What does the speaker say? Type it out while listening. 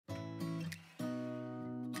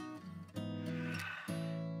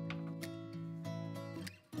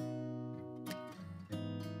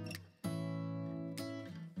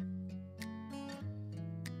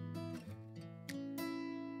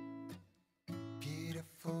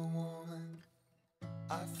Beautiful woman,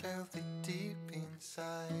 I felt it deep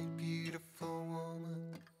inside. Beautiful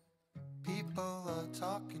woman, people are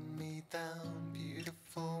talking me down.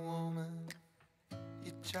 Beautiful woman,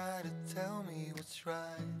 you try to tell me what's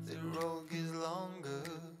right. The road gets longer,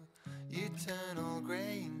 you turn all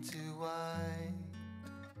grey into white.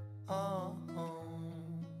 Oh,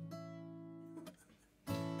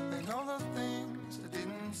 and all the things I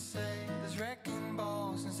didn't say, there's wrecking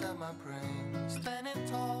balls inside my brain. Standing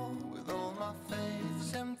tall with all my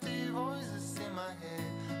faith, empty voices in my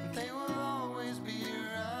head, and they will always be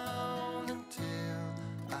around until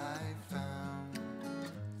I found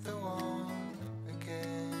the one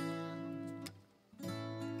again.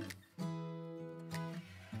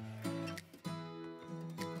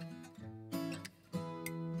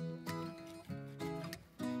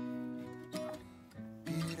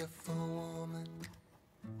 Beautiful woman,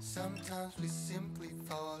 sometimes we simply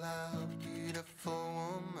fall out. Beautiful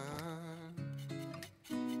woman,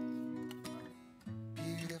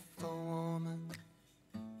 beautiful woman,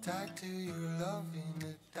 tied to your love in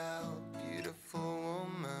a doubt. Beautiful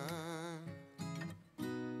woman,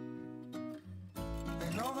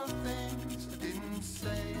 and all the things I didn't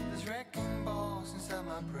say, there's wrecking balls inside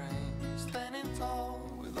my brain. Standing tall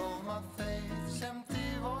with all my faith,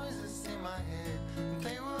 empty voices in my head, and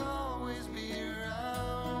they will always be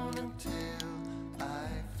around until I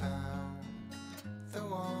found the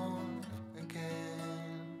one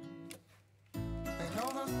again. And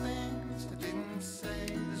all the things I didn't say,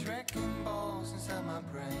 there's wrecking balls inside my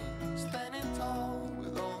brain. Standing tall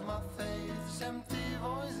with all my faith, empty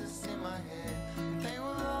voices in my head, and they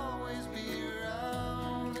will always be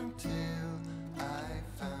around until I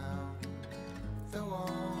found the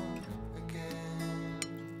one again.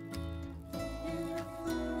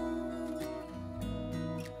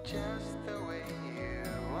 Just the way you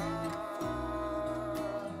are,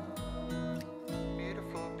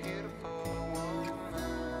 beautiful, beautiful woman.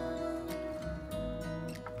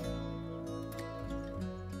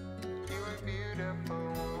 You're a beautiful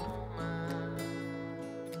woman.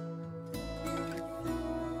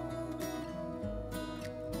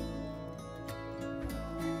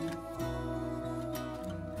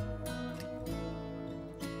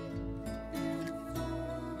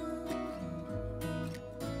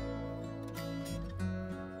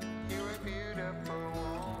 You're a beautiful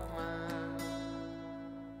woman.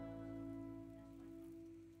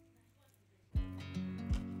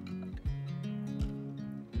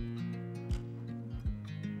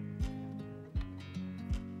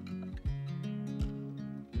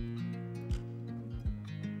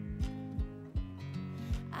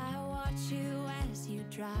 I watch you as you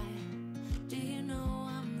drive. Do you know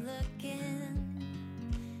I'm looking?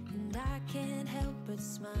 And I can't help but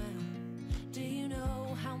smile. Do you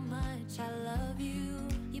know how much I love you?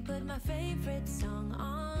 You put my favorite song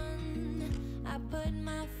on. I put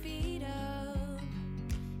my feet up,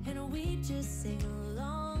 and we just sing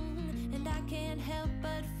along. And I can't help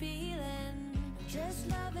but feeling, just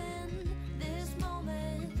loving this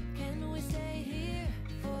moment. Can we stay here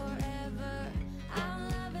forever? I'm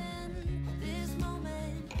loving this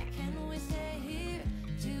moment. Can we stay here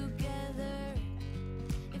together?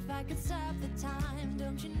 If I could stop the time,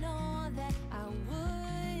 don't you know that I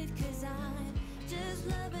would? 'Cause I'm just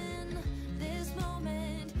loving this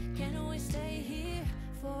moment. Can we stay here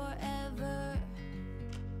forever?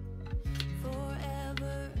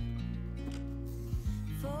 Forever.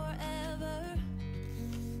 Forever.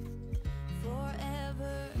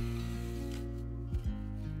 Forever.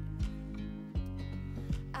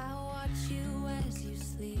 I watch you as you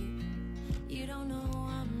sleep. You don't know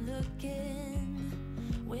I'm looking.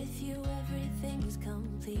 With you everything's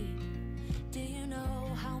complete. Do you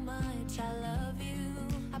know how much I love you?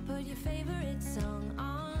 I put your favorite song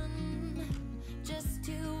on just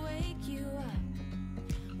to wake you up.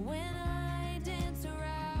 When I dance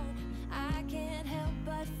around, I can't help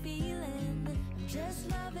but feeling, just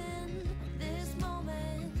loving this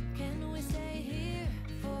moment. Can we stay here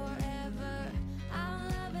forever? I'm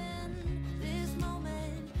loving this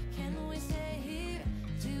moment. Can we stay here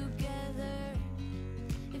together?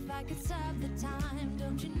 If I could stop the time,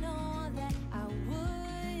 don't you know that I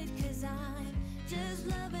would? 'Cause I'm just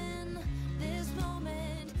loving this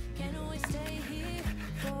moment. Can we stay here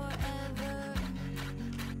forever?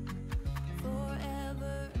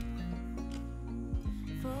 Forever.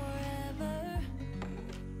 Forever.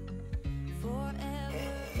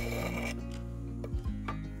 Forever.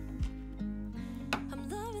 I'm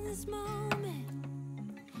loving this moment.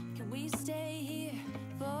 Can we stay here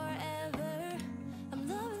forever? I'm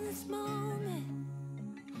loving this moment.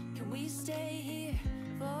 Can we stay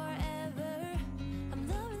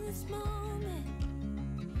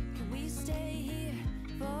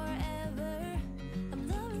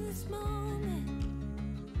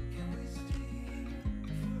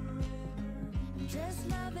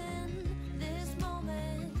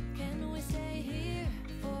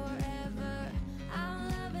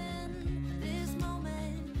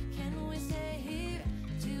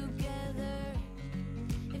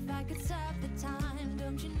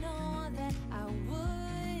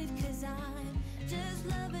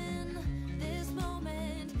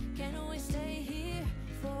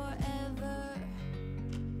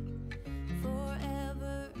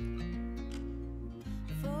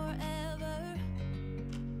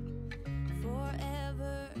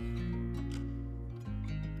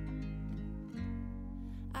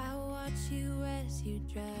watch you as you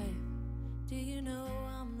drive.